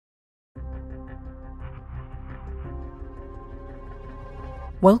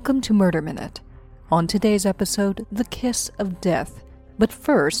Welcome to Murder Minute. On today's episode, the kiss of death. But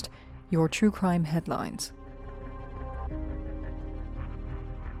first, your true crime headlines.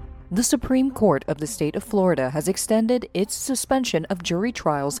 The Supreme Court of the state of Florida has extended its suspension of jury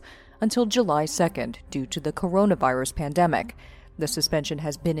trials until July 2nd due to the coronavirus pandemic. The suspension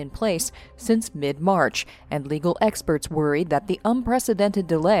has been in place since mid-March, and legal experts worry that the unprecedented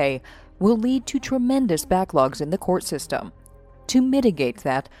delay will lead to tremendous backlogs in the court system. To mitigate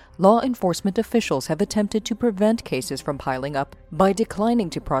that, law enforcement officials have attempted to prevent cases from piling up by declining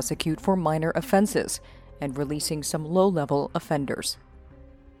to prosecute for minor offenses and releasing some low-level offenders.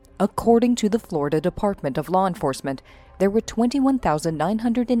 According to the Florida Department of Law Enforcement, there were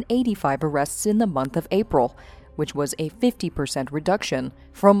 21,985 arrests in the month of April, which was a 50% reduction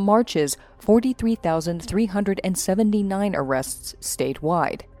from March's 43,379 arrests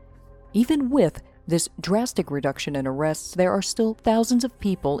statewide. Even with this drastic reduction in arrests, there are still thousands of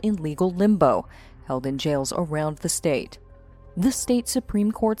people in legal limbo, held in jails around the state. The state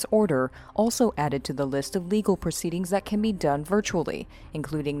Supreme Court's order also added to the list of legal proceedings that can be done virtually,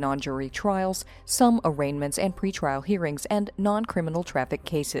 including non-jury trials, some arraignments and pretrial hearings, and non-criminal traffic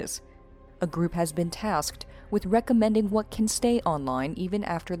cases. A group has been tasked with recommending what can stay online even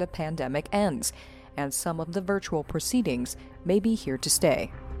after the pandemic ends, and some of the virtual proceedings may be here to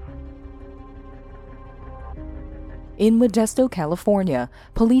stay. In Modesto, California,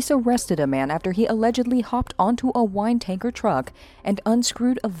 police arrested a man after he allegedly hopped onto a wine tanker truck and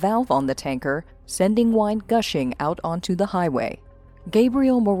unscrewed a valve on the tanker, sending wine gushing out onto the highway.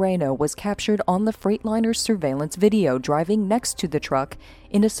 Gabriel Moreno was captured on the Freightliner's surveillance video driving next to the truck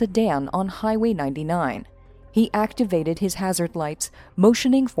in a sedan on Highway 99. He activated his hazard lights,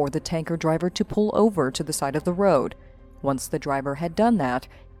 motioning for the tanker driver to pull over to the side of the road. Once the driver had done that,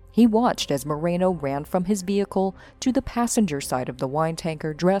 he watched as Moreno ran from his vehicle to the passenger side of the wine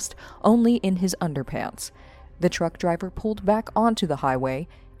tanker dressed only in his underpants. The truck driver pulled back onto the highway,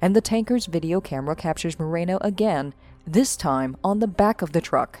 and the tanker's video camera captures Moreno again, this time on the back of the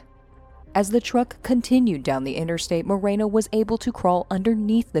truck. As the truck continued down the interstate, Moreno was able to crawl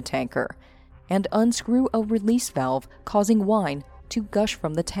underneath the tanker and unscrew a release valve, causing wine to gush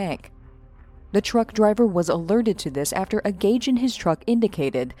from the tank. The truck driver was alerted to this after a gauge in his truck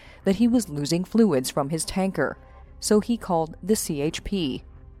indicated that he was losing fluids from his tanker, so he called the CHP.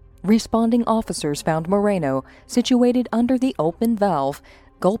 Responding officers found Moreno situated under the open valve,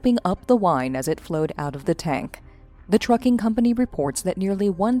 gulping up the wine as it flowed out of the tank. The trucking company reports that nearly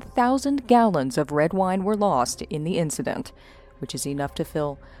 1,000 gallons of red wine were lost in the incident, which is enough to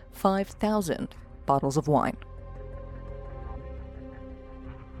fill 5,000 bottles of wine.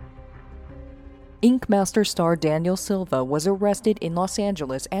 Ink Master star Daniel Silva was arrested in Los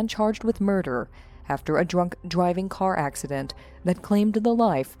Angeles and charged with murder after a drunk driving car accident that claimed the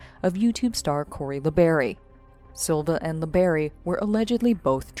life of YouTube star Corey LeBerry. Silva and LeBerry were allegedly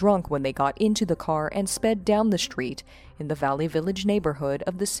both drunk when they got into the car and sped down the street in the Valley Village neighborhood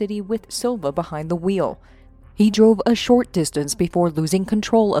of the city with Silva behind the wheel. He drove a short distance before losing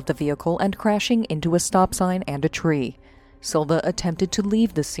control of the vehicle and crashing into a stop sign and a tree. Silva attempted to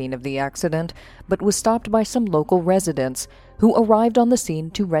leave the scene of the accident, but was stopped by some local residents who arrived on the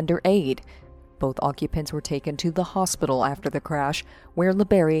scene to render aid. Both occupants were taken to the hospital after the crash, where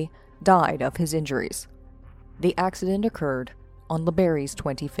LeBerry died of his injuries. The accident occurred on LeBerry's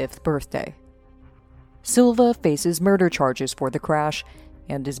 25th birthday. Silva faces murder charges for the crash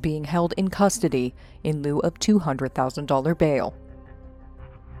and is being held in custody in lieu of $200,000 bail.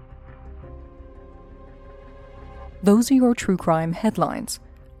 Those are your true crime headlines.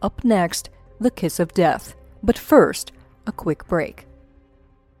 Up next, the kiss of death. But first, a quick break.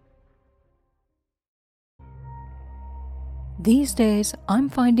 These days, I'm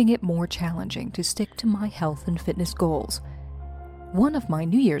finding it more challenging to stick to my health and fitness goals. One of my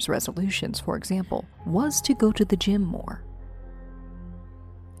New Year's resolutions, for example, was to go to the gym more.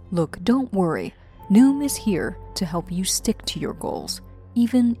 Look, don't worry. Noom is here to help you stick to your goals,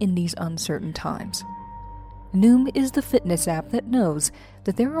 even in these uncertain times. Noom is the fitness app that knows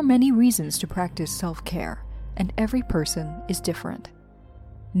that there are many reasons to practice self-care, and every person is different.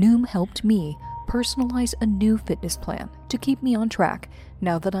 Noom helped me personalize a new fitness plan to keep me on track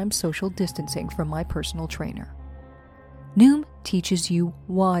now that I'm social distancing from my personal trainer. Noom teaches you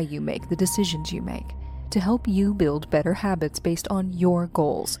why you make the decisions you make to help you build better habits based on your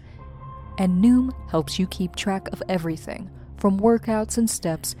goals. And Noom helps you keep track of everything, from workouts and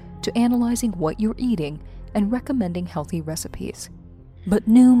steps to analyzing what you're eating and recommending healthy recipes. But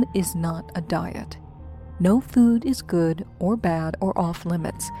Noom is not a diet. No food is good or bad or off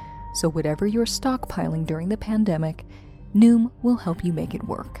limits, so whatever you're stockpiling during the pandemic, Noom will help you make it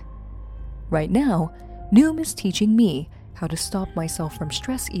work. Right now, Noom is teaching me how to stop myself from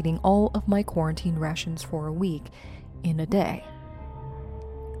stress eating all of my quarantine rations for a week in a day.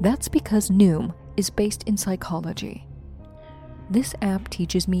 That's because Noom is based in psychology. This app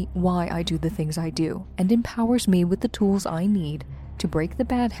teaches me why I do the things I do and empowers me with the tools I need to break the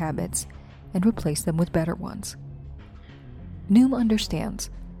bad habits and replace them with better ones. Noom understands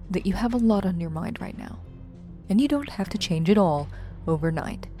that you have a lot on your mind right now, and you don't have to change it all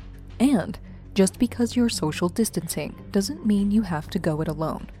overnight. And just because you're social distancing doesn't mean you have to go it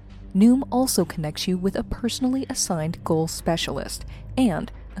alone. Noom also connects you with a personally assigned goal specialist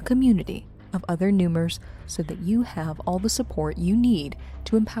and a community of other Noomers so that you have all the support you need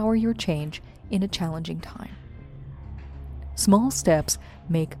to empower your change in a challenging time. Small steps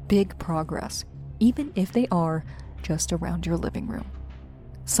make big progress, even if they are just around your living room.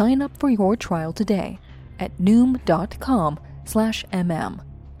 Sign up for your trial today at noom.com/mm.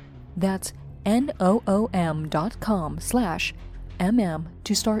 That's noom.com/mm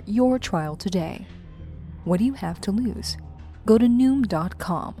to start your trial today. What do you have to lose? Go to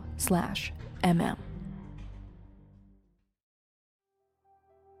noom.com/mm.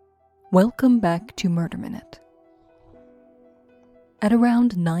 Welcome back to Murder Minute. At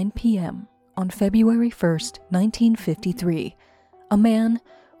around 9 p.m. on February 1st, 1953, a man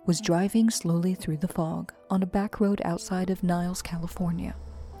was driving slowly through the fog on a back road outside of Niles, California,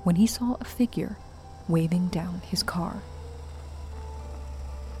 when he saw a figure waving down his car.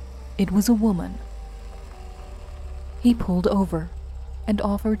 It was a woman. He pulled over and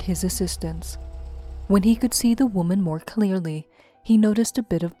offered his assistance. When he could see the woman more clearly, he noticed a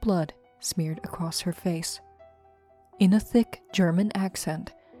bit of blood smeared across her face. In a thick German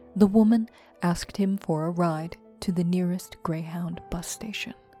accent, the woman asked him for a ride to the nearest Greyhound bus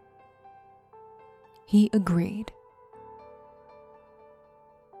station. He agreed.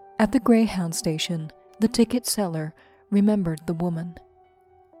 At the Greyhound station, the ticket seller remembered the woman.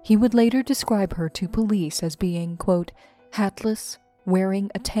 He would later describe her to police as being, quote, hatless, wearing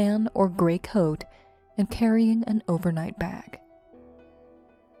a tan or gray coat, and carrying an overnight bag.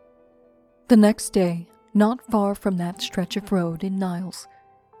 The next day, not far from that stretch of road in Niles,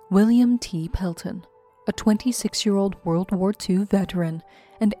 William T. Pelton, a 26-year-old World War II veteran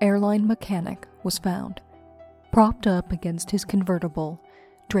and airline mechanic, was found, propped up against his convertible,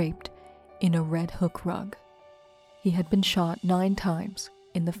 draped in a red hook rug. He had been shot 9 times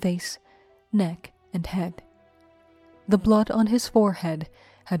in the face, neck, and head. The blood on his forehead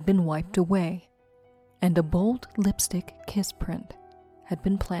had been wiped away, and a bold lipstick kiss print had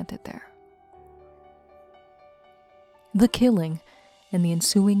been planted there. The killing and the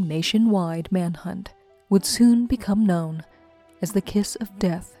ensuing nationwide manhunt would soon become known as the Kiss of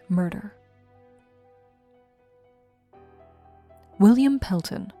Death murder. William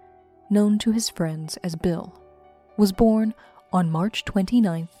Pelton, known to his friends as Bill, was born on March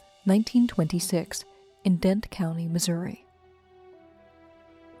 29, 1926, in Dent County, Missouri.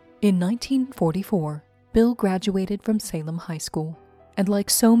 In 1944, Bill graduated from Salem High School, and like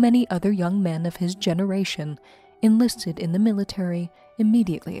so many other young men of his generation, enlisted in the military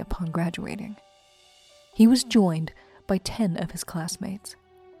immediately upon graduating. He was joined by 10 of his classmates.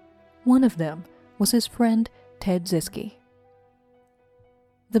 One of them was his friend Ted Ziske.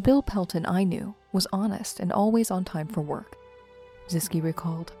 The Bill Pelton I knew was honest and always on time for work, Ziske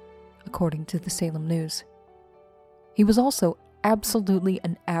recalled, according to the Salem News. He was also absolutely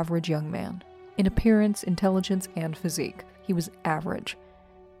an average young man. In appearance, intelligence, and physique, he was average,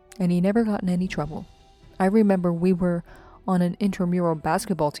 and he never got in any trouble. I remember we were on an intramural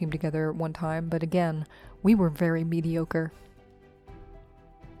basketball team together one time, but again, we were very mediocre.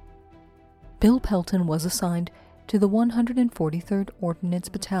 Bill Pelton was assigned to the 143rd Ordnance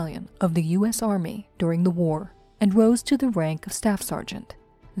Battalion of the U.S. Army during the war and rose to the rank of staff sergeant.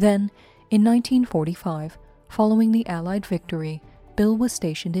 Then, in 1945, following the Allied victory, Bill was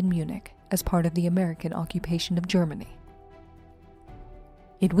stationed in Munich as part of the American occupation of Germany.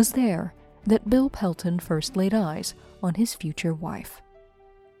 It was there that Bill Pelton first laid eyes on his future wife.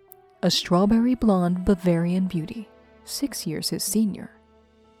 A strawberry blonde Bavarian beauty, 6 years his senior.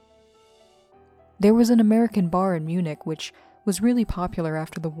 There was an American bar in Munich which was really popular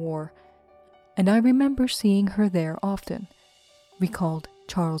after the war, and I remember seeing her there often, recalled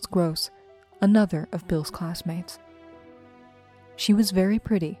Charles Gross, another of Bill's classmates. She was very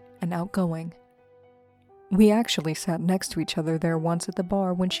pretty and outgoing. We actually sat next to each other there once at the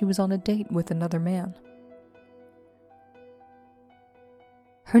bar when she was on a date with another man.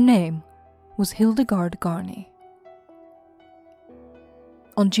 Her name was Hildegard Garni.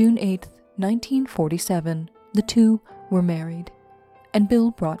 On June 8, 1947, The two were married, and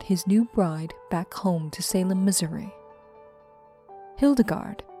Bill brought his new bride back home to Salem, Missouri.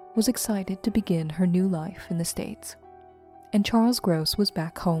 Hildegard was excited to begin her new life in the States, and Charles Gross was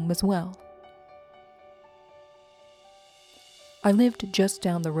back home as well. I lived just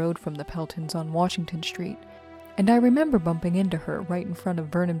down the road from the Peltons on Washington Street, and I remember bumping into her right in front of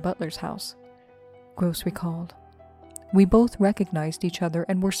Vernon Butler's house, Gross recalled. We both recognized each other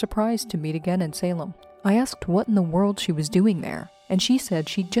and were surprised to meet again in Salem. I asked what in the world she was doing there, and she said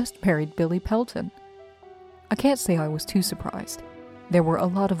she'd just married Billy Pelton. I can't say I was too surprised. There were a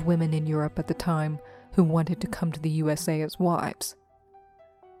lot of women in Europe at the time who wanted to come to the USA as wives.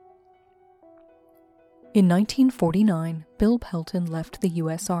 In 1949, Bill Pelton left the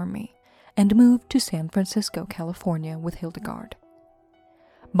U.S. Army and moved to San Francisco, California with Hildegard.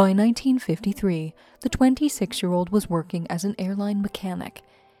 By 1953, the 26-year-old was working as an airline mechanic,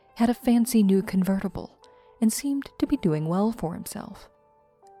 had a fancy new convertible, and seemed to be doing well for himself.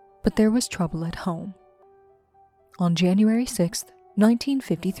 But there was trouble at home. On January 6,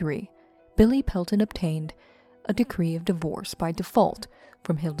 1953, Billy Pelton obtained a decree of divorce by default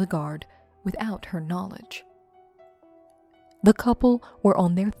from Hildegard without her knowledge. The couple were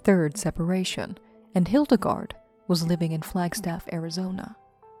on their third separation, and Hildegard was living in Flagstaff, Arizona.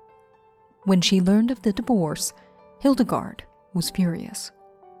 When she learned of the divorce, Hildegard was furious.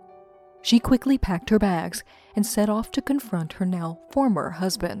 She quickly packed her bags and set off to confront her now former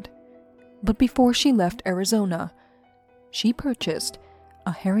husband. But before she left Arizona, she purchased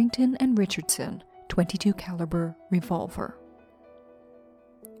a Harrington & Richardson .22 caliber revolver.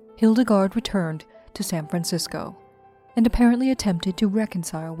 Hildegard returned to San Francisco and apparently attempted to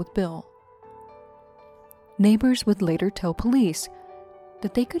reconcile with Bill. Neighbors would later tell police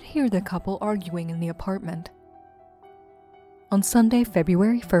that they could hear the couple arguing in the apartment. On Sunday,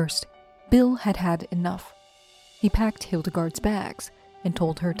 February 1st, Bill had had enough. He packed Hildegard's bags and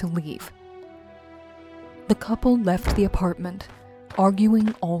told her to leave. The couple left the apartment,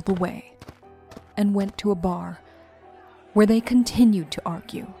 arguing all the way, and went to a bar, where they continued to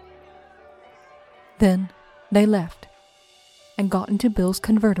argue. Then they left and got into Bill's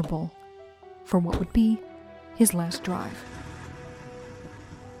convertible for what would be his last drive.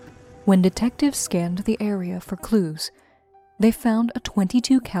 When detectives scanned the area for clues, they found a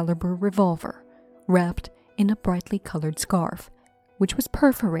 .22 caliber revolver wrapped in a brightly colored scarf, which was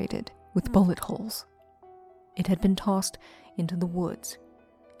perforated with bullet holes. It had been tossed into the woods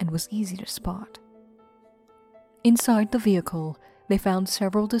and was easy to spot. Inside the vehicle, they found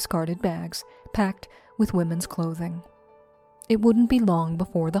several discarded bags packed with women's clothing. It wouldn't be long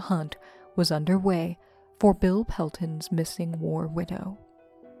before the hunt was underway for Bill Pelton's missing war widow.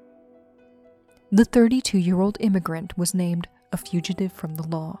 The 32-year-old immigrant was named a fugitive from the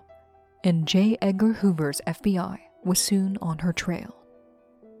law, and J. Edgar Hoover's FBI was soon on her trail.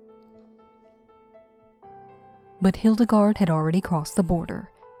 But Hildegard had already crossed the border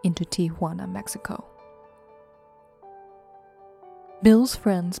into Tijuana, Mexico. Bill's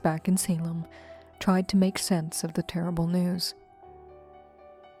friends back in Salem tried to make sense of the terrible news.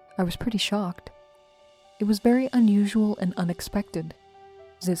 I was pretty shocked. It was very unusual and unexpected,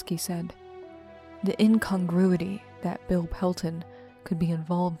 Ziske said. The incongruity that Bill Pelton could be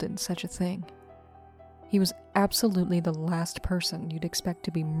involved in such a thing. He was absolutely the last person you'd expect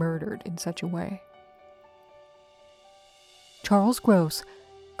to be murdered in such a way. Charles Gross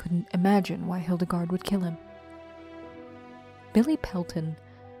couldn't imagine why Hildegard would kill him. Billy Pelton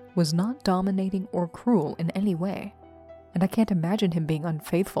was not dominating or cruel in any way, and I can't imagine him being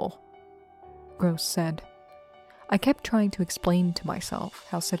unfaithful, Gross said. I kept trying to explain to myself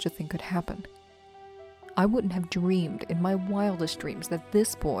how such a thing could happen. I wouldn't have dreamed in my wildest dreams that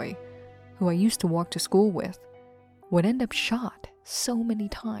this boy, who I used to walk to school with, would end up shot so many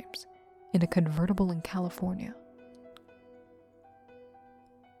times in a convertible in California.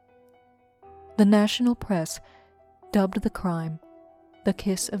 The national press dubbed the crime the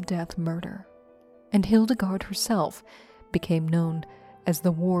Kiss of Death murder, and Hildegard herself became known as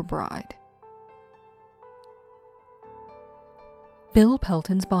the War Bride. Bill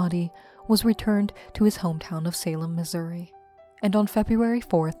Pelton's body was returned to his hometown of Salem, Missouri, and on February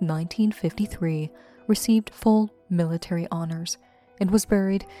 4th, 1953, received full military honors and was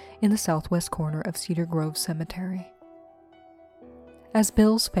buried in the southwest corner of Cedar Grove Cemetery. As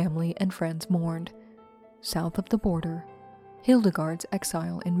Bill's family and friends mourned, south of the border, Hildegard's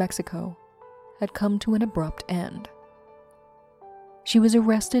exile in Mexico had come to an abrupt end. She was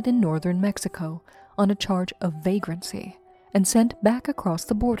arrested in northern Mexico on a charge of vagrancy and sent back across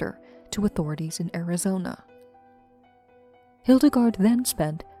the border to authorities in Arizona. Hildegard then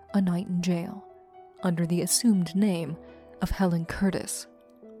spent a night in jail, under the assumed name of Helen Curtis.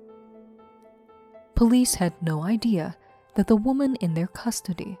 Police had no idea that the woman in their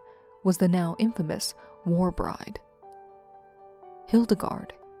custody was the now infamous war bride.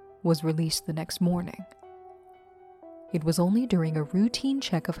 Hildegard was released the next morning. It was only during a routine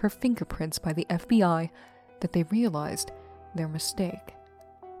check of her fingerprints by the FBI that they realized their mistake.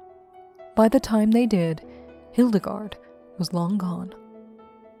 By the time they did, Hildegard was long gone.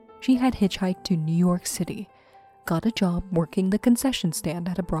 She had hitchhiked to New York City, got a job working the concession stand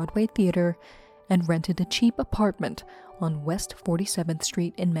at a Broadway theater, and rented a cheap apartment on West 47th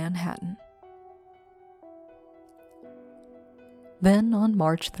Street in Manhattan. Then, on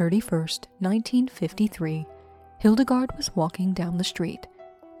March 31st, 1953, Hildegard was walking down the street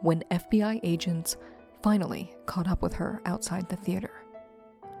when FBI agents finally caught up with her outside the theater.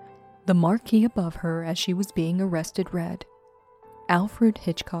 The marquee above her as she was being arrested read, "Alfred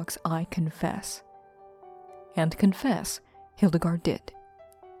Hitchcock's I confess." And confess Hildegard did.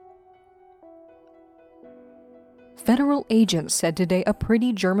 Federal agents said today a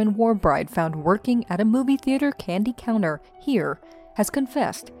pretty German war bride found working at a movie theater candy counter here has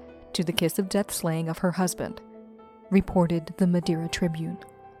confessed to the kiss of death slaying of her husband, reported the Madeira Tribune.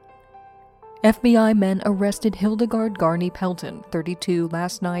 FBI men arrested Hildegard Garney Pelton, 32,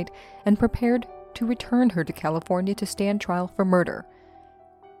 last night and prepared to return her to California to stand trial for murder.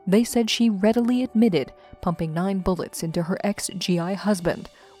 They said she readily admitted pumping 9 bullets into her ex-GI husband,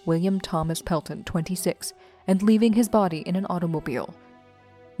 William Thomas Pelton, 26, and leaving his body in an automobile.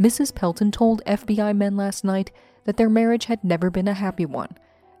 Mrs. Pelton told FBI men last night that their marriage had never been a happy one,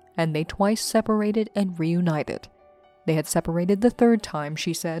 and they twice separated and reunited. They had separated the third time,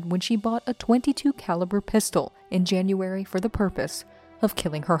 she said, when she bought a .22 caliber pistol in January for the purpose of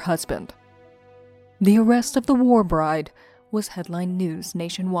killing her husband. The arrest of the war bride was headline news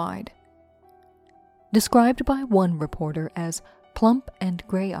nationwide. Described by one reporter as plump and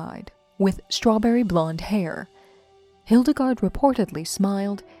gray-eyed, with strawberry blonde hair, Hildegard reportedly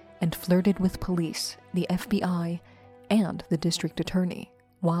smiled and flirted with police, the FBI, and the district attorney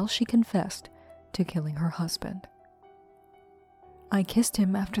while she confessed to killing her husband. "I kissed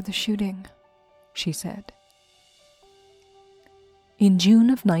him after the shooting," she said. In June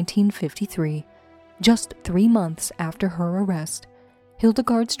of 1953, just 3 months after her arrest,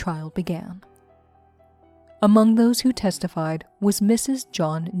 Hildegard's trial began. Among those who testified was Mrs.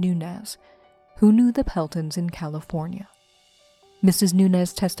 John Nunez, who knew the Peltons in California. Mrs.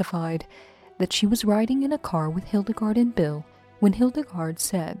 Nunez testified that she was riding in a car with Hildegard and Bill when Hildegard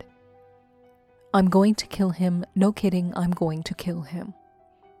said, "I'm going to kill him, no kidding, I'm going to kill him."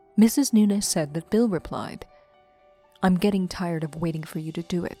 Mrs. Nunez said that Bill replied, "I'm getting tired of waiting for you to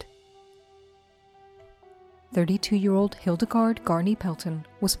do it." 32-year-old Hildegard Garney Pelton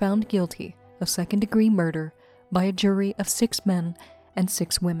was found guilty of second-degree murder by a jury of 6 men and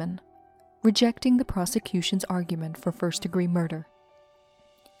 6 women, rejecting the prosecution's argument for first-degree murder.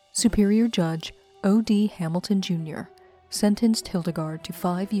 Superior Judge O.D. Hamilton, Jr. sentenced Hildegard to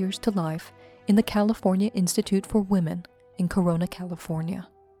 5 years to life in the California Institute for Women in Corona, California.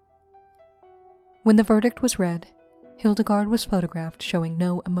 When the verdict was read, Hildegard was photographed showing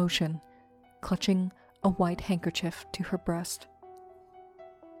no emotion, clutching a white handkerchief to her breast.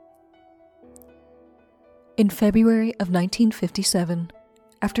 In February of 1957,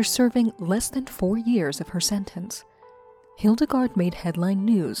 after serving less than 4 years of her sentence, Hildegard made headline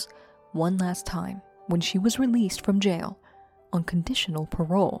news one last time when she was released from jail on conditional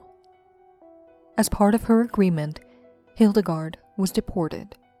parole. As part of her agreement, Hildegard was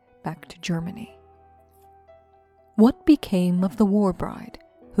deported back to Germany. What became of the war bride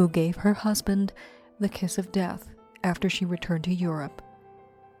who gave her husband the kiss of death after she returned to Europe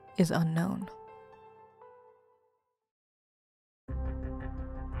is unknown.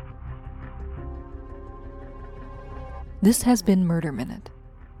 This has been Murder Minute.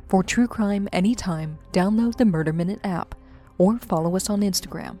 For true crime anytime, download the Murder Minute app or follow us on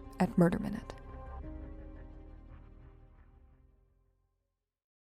Instagram at Murder Minute.